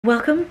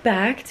Welcome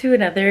back to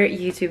another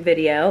YouTube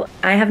video.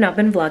 I have not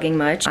been vlogging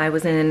much. I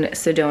was in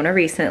Sedona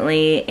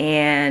recently,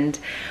 and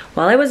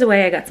while I was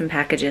away I got some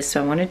packages,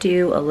 so I want to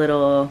do a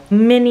little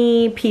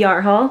mini PR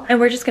haul, and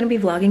we're just going to be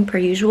vlogging per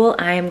usual.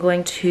 I am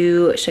going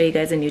to show you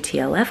guys a new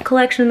TLF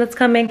collection that's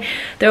coming.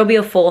 There will be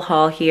a full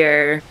haul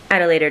here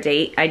at a later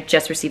date. I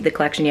just received the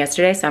collection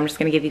yesterday, so I'm just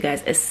going to give you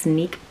guys a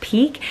sneak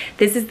peek.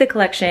 This is the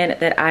collection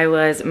that I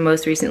was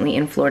most recently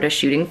in Florida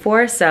shooting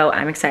for, so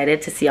I'm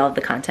excited to see all of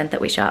the content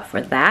that we shot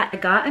for that. I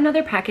got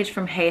another package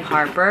from Hey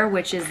Harper,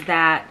 which is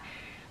that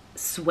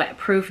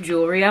sweat-proof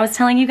jewelry I was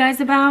telling you guys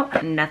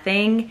about.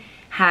 Nothing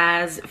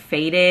has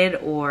faded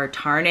or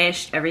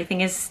tarnished.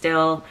 Everything is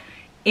still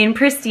in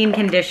pristine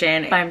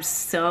condition. I'm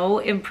so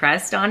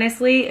impressed,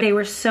 honestly. They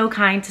were so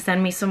kind to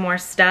send me some more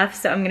stuff,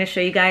 so I'm gonna show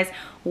you guys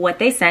what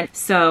they sent.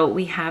 So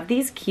we have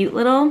these cute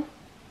little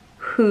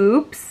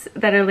hoops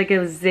that are like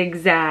a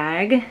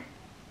zigzag.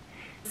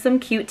 Some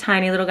cute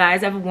tiny little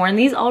guys. I've worn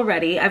these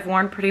already. I've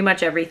worn pretty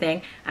much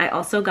everything. I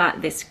also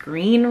got this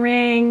green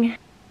ring.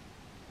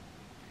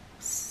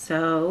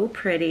 So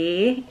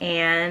pretty.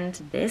 And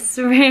this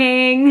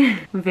ring.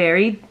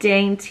 Very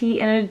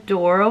dainty and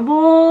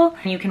adorable.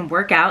 You can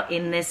work out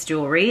in this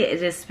jewelry.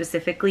 It is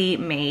specifically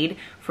made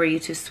for you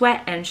to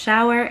sweat and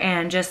shower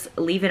and just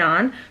leave it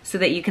on so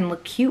that you can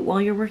look cute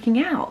while you're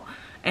working out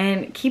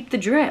and keep the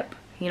drip,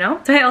 you know?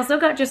 So I also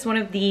got just one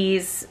of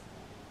these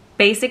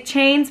basic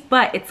chains,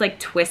 but it's like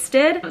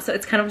twisted, so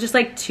it's kind of just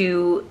like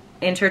two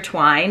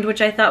intertwined, which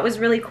I thought was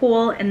really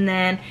cool. And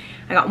then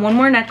I got one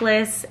more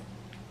necklace.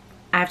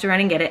 I have to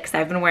run and get it because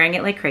I've been wearing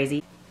it like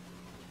crazy.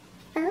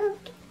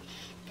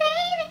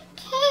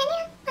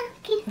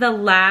 The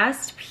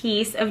last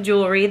piece of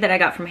jewelry that I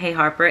got from Hey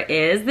Harper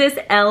is this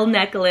L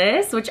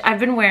necklace, which I've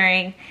been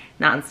wearing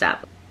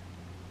nonstop.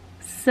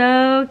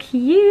 So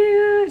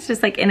cute. It's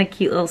just like in a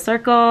cute little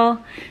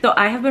circle. So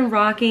I have been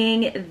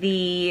rocking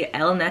the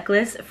L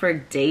necklace for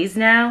days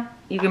now.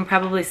 You can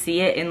probably see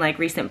it in like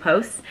recent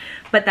posts,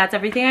 but that's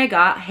everything I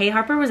got. Hey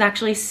Harper was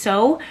actually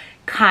so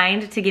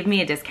kind to give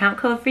me a discount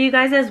code for you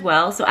guys as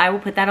well, so I will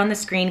put that on the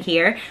screen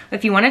here.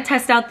 If you want to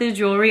test out the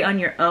jewelry on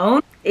your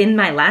own, in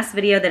my last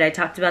video that I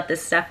talked about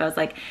this stuff, I was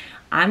like,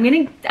 I'm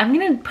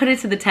gonna put it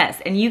to the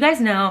test. And you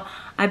guys know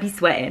I be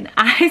sweating.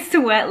 I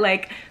sweat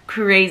like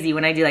crazy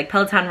when I do like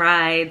Peloton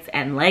rides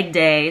and leg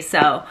day.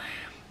 So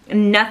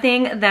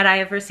nothing that I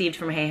have received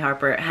from Hey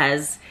Harper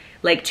has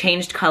like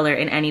changed color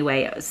in any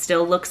way. It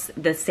still looks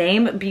the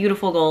same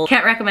beautiful gold.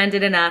 Can't recommend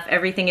it enough.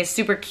 Everything is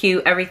super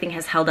cute. Everything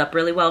has held up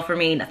really well for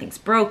me. Nothing's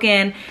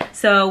broken.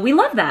 So we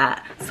love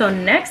that. So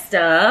next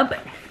up,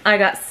 I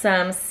got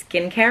some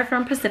skincare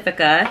from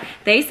Pacifica.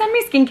 They send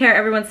me skincare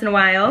every once in a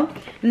while,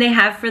 and they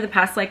have for the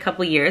past like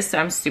couple years, so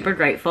I'm super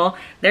grateful.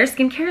 Their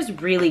skincare is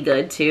really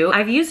good too.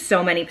 I've used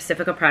so many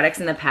Pacifica products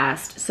in the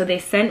past, so they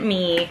sent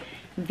me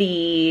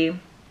the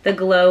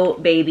Glow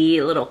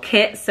Baby little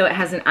kit. So it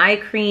has an eye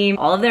cream.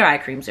 All of their eye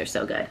creams are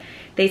so good.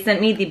 They sent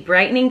me the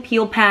brightening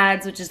peel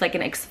pads, which is like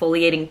an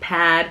exfoliating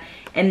pad,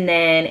 and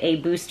then a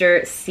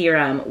booster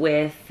serum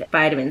with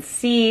vitamin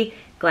C,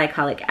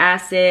 glycolic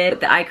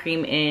acid. The eye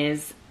cream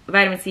is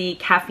vitamin C,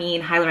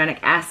 caffeine, hyaluronic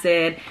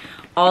acid.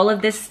 All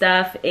of this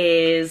stuff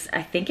is,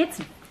 I think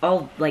it's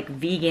all like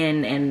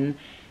vegan and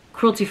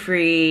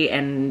cruelty-free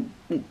and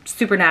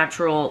super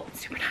natural.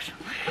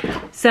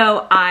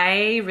 So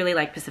I really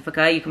like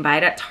Pacifica. You can buy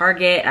it at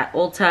Target, at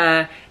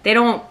Ulta. They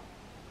don't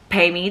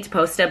pay me to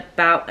post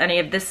about any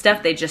of this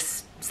stuff. They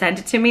just send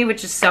it to me,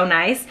 which is so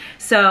nice.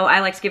 So I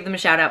like to give them a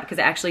shout out because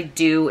I actually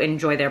do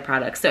enjoy their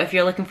products. So if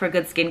you're looking for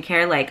good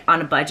skincare, like on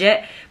a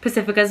budget,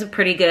 Pacifica's a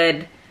pretty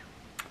good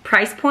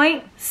price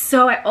point.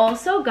 So I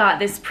also got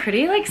this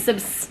pretty like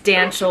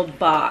substantial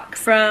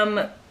box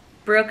from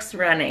Brooks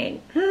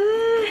Running.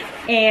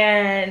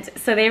 And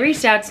so they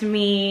reached out to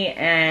me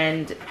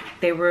and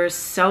they were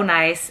so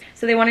nice.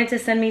 So they wanted to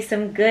send me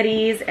some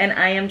goodies, and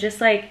I am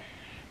just like,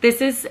 this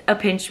is a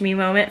pinch me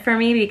moment for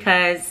me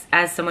because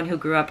as someone who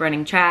grew up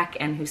running track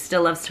and who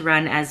still loves to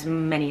run, as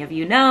many of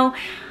you know,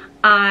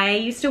 I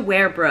used to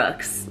wear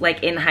Brooks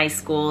like in high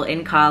school,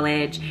 in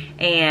college,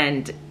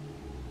 and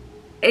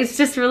it's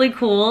just really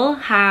cool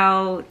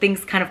how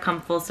things kind of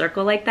come full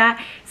circle like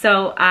that.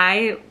 So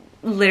I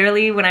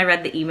literally, when I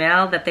read the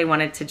email that they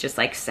wanted to just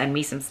like send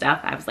me some stuff,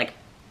 I was like,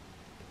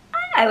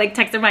 I like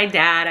texted my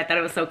dad. I thought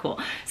it was so cool.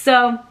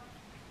 So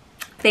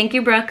thank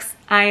you, Brooks.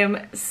 I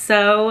am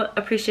so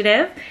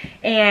appreciative.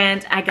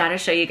 And I gotta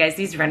show you guys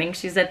these running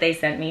shoes that they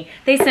sent me.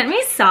 They sent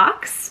me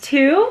socks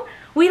too.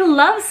 We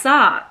love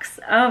socks.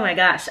 Oh my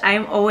gosh, I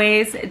am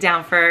always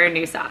down for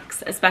new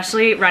socks,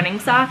 especially running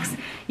socks.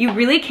 You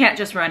really can't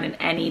just run in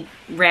any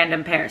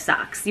random pair of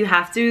socks. You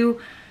have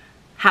to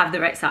have the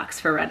right socks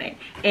for running.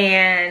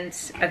 And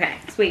okay,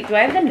 so wait, do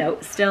I have the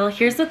note still?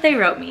 Here's what they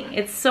wrote me.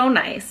 It's so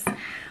nice.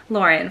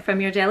 Lauren, from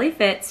your daily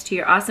fits to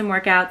your awesome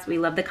workouts, we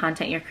love the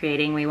content you're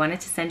creating. We wanted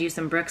to send you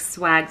some Brooks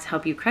swag to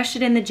help you crush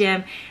it in the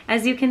gym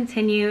as you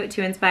continue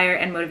to inspire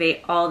and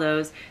motivate all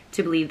those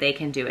to believe they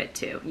can do it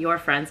too. Your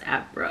friends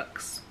at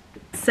Brooks.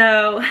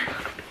 So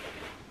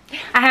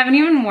I haven't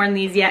even worn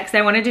these yet because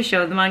I wanted to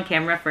show them on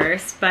camera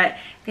first, but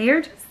they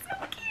are just so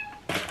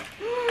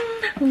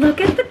cute.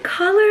 Look at the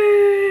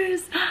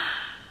colors.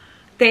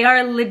 They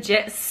are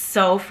legit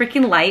so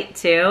freaking light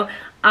too.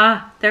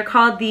 They're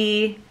called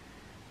the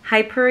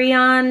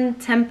Hyperion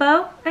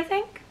Tempo, I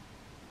think.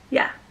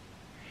 Yeah.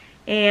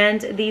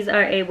 And these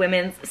are a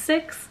women's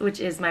 6, which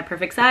is my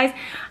perfect size.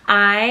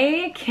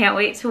 I can't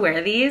wait to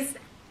wear these.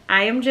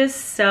 I'm just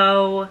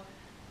so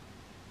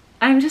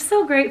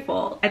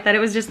grateful. I thought it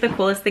was just the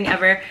coolest thing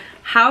ever.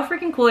 How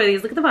freaking cool are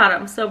these? Look at the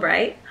bottom, so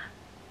bright.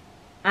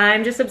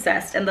 I'm just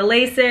obsessed. And the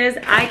laces,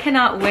 I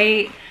cannot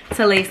wait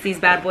to lace these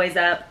bad boys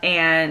up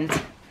and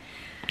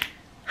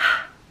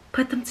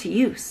put them to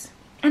use.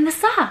 And the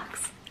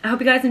socks. I hope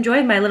you guys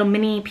enjoyed my little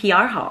mini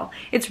PR haul.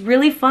 It's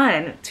really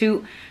fun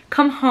to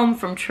come home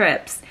from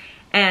trips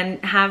and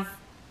have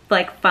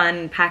like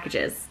fun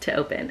packages to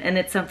open. And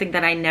it's something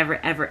that I never,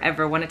 ever,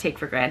 ever want to take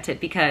for granted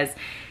because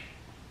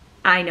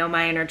I know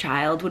my inner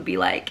child would be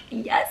like,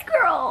 yes,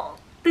 girl,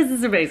 this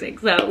is amazing.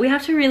 So we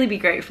have to really be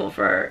grateful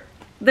for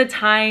the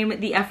time,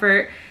 the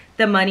effort,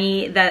 the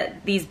money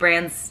that these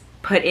brands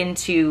put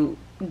into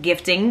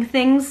gifting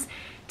things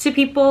to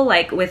people,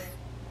 like with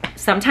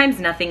sometimes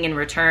nothing in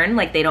return.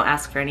 Like they don't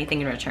ask for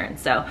anything in return.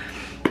 So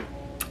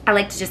I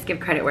like to just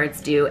give credit where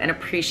it's due and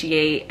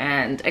appreciate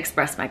and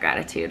express my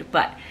gratitude.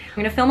 But I'm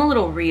gonna film a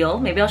little reel.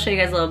 Maybe I'll show you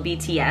guys a little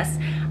BTS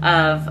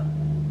of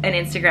an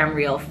Instagram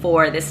reel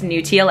for this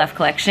new TLF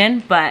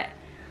collection. But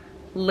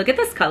look at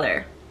this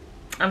color.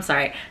 I'm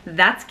sorry,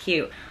 that's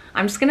cute.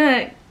 I'm just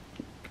gonna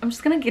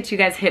get you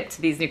guys hip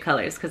to these new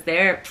colors because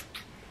they're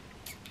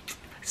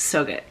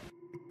so good.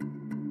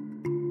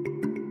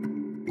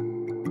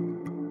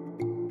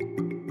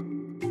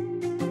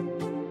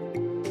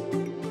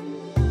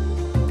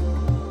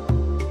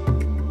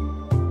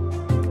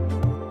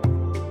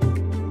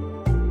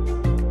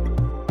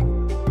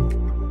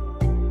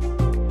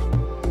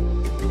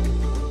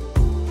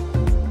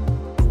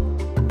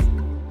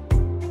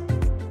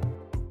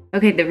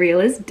 Okay, the reel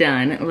is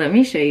done. Let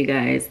me show you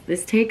guys.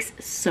 This takes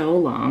so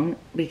long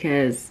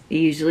because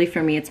usually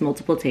for me it's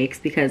multiple takes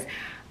because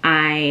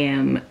I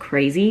am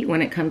crazy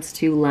when it comes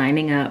to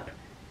lining up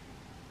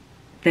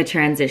the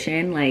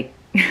transition. Like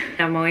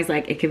I'm always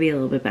like, it could be a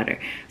little bit better.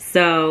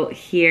 So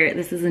here,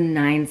 this is a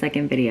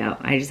 9-second video.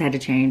 I just had to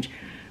change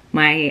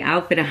my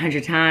outfit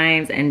 100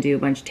 times and do a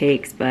bunch of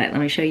takes, but let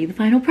me show you the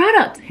final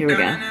product. Here we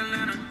go.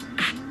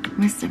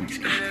 My stomach's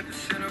good.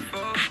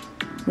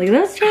 Look at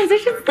those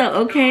transitions though.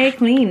 Okay,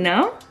 clean,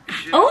 no?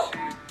 Oh!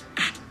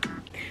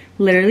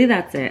 Literally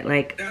that's it.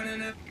 Like,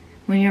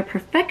 when you're a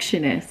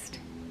perfectionist,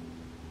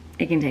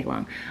 it can take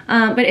long.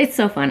 But it's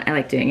so fun. I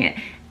like doing it.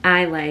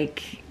 I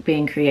like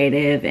being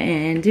creative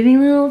and doing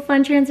little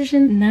fun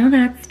transitions. Now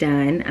that's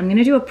done, I'm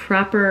gonna do a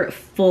proper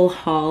full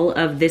haul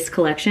of this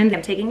collection.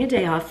 I'm taking a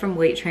day off from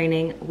weight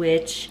training,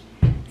 which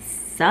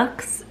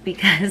sucks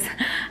because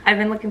I've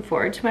been looking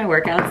forward to my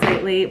workouts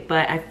lately,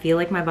 but I feel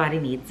like my body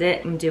needs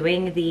it. I'm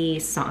doing the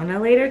sauna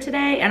later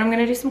today and I'm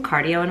gonna do some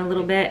cardio in a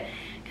little bit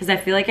because I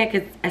feel like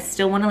I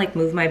still wanna like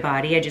move my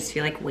body. I just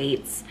feel like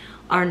weights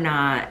are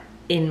not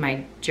in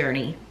my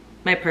journey,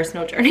 my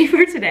personal journey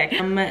for today.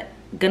 I'm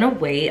gonna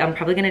wait. I'm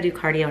probably gonna do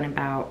cardio in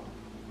about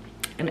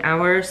an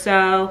hour or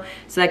so.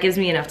 So that gives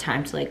me enough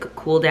time to like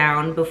cool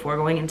down before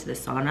going into the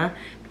sauna.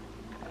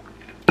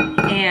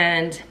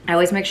 And I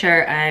always make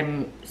sure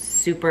I'm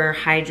super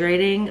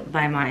hydrating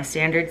by my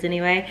standards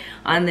anyway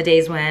on the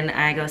days when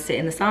I go sit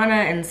in the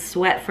sauna and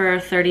sweat for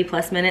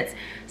 30+ minutes.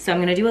 So I'm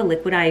gonna do a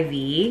liquid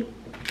IV,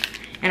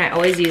 and I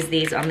always use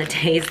these on the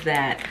days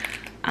that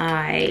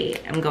I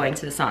am going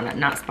to the sauna.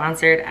 Not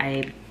sponsored,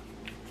 I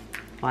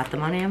bought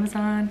them on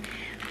Amazon,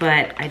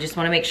 but I just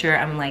wanna make sure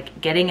I'm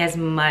like getting as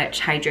much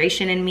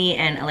hydration in me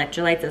and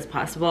electrolytes as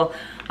possible.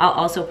 I'll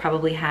also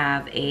probably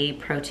have a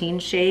protein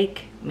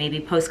shake, maybe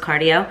post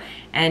cardio,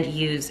 and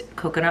use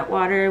coconut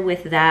water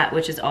with that,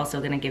 which is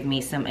also gonna give me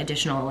some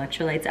additional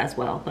electrolytes as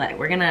well. But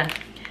we're gonna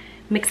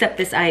mix up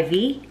this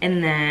IV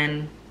and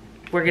then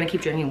we're gonna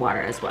keep drinking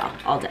water as well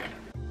all day.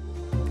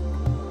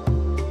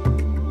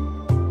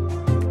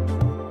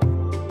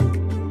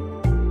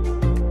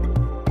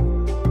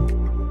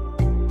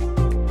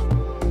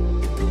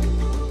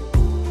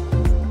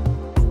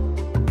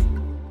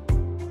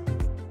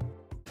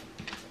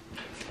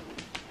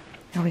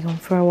 Are we going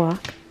for a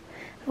walk?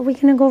 Are we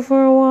gonna go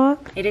for a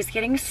walk? It is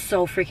getting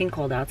so freaking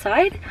cold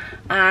outside.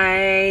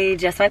 I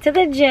just went to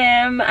the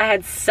gym. I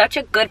had such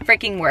a good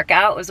freaking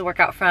workout. It was a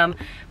workout from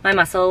my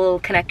muscle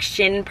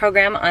connection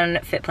program on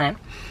FitPlan.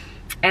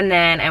 And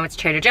then I went to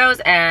Trader Joe's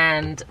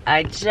and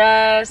I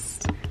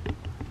just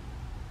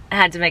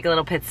had to make a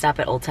little pit stop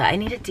at Ulta. I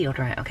needed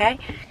deodorant, okay?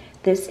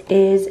 This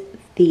is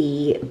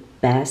the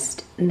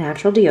best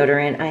natural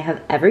deodorant I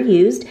have ever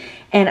used,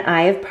 and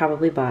I have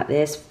probably bought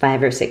this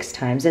 5 or 6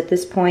 times at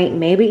this point,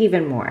 maybe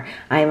even more.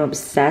 I am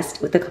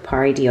obsessed with the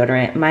Kapari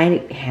deodorant. My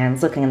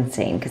hands look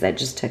insane because I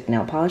just took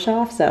nail polish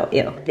off, so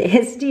ew.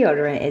 This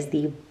deodorant is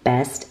the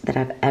best that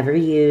I've ever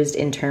used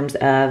in terms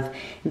of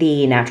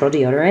the natural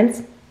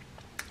deodorants.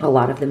 A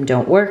lot of them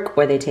don't work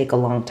or they take a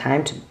long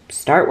time to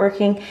start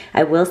working.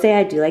 I will say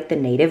I do like the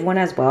native one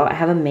as well. I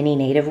have a mini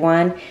native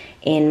one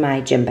in my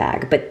gym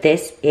bag, but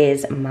this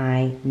is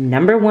my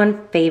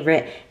 #1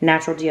 favorite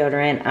natural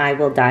deodorant. I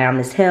will die on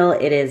this hill.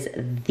 It is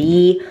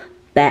the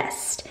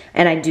best.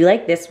 And I do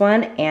like this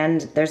one,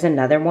 and there's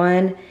another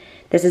one.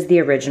 This is the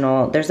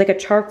original. There's like a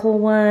charcoal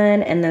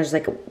one, and there's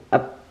like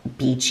a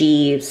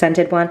beachy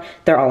scented one.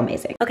 They're all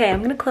amazing. Okay,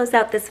 I'm gonna close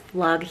out this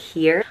vlog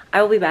here.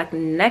 I will be back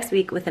next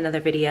week with another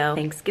video.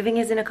 Thanksgiving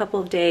is in a couple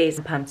of days.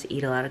 I'm pumped to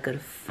eat a lot of good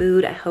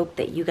food. I hope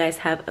that you guys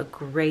have a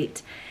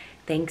great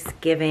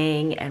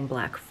Thanksgiving and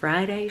Black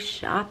Friday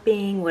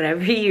shopping,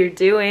 whatever you're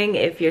doing.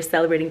 If you're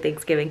celebrating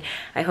Thanksgiving,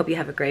 I hope you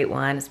have a great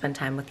one. Spend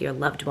time with your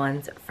loved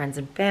ones, friends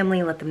and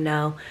family. Let them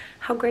know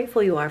how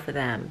grateful you are for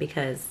them,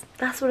 because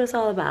that's what it's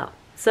all about.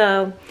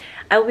 So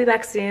I will be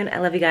back soon. I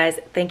love you guys.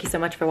 Thank you so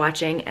much for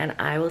watching, and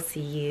I will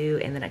see you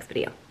in the next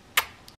video.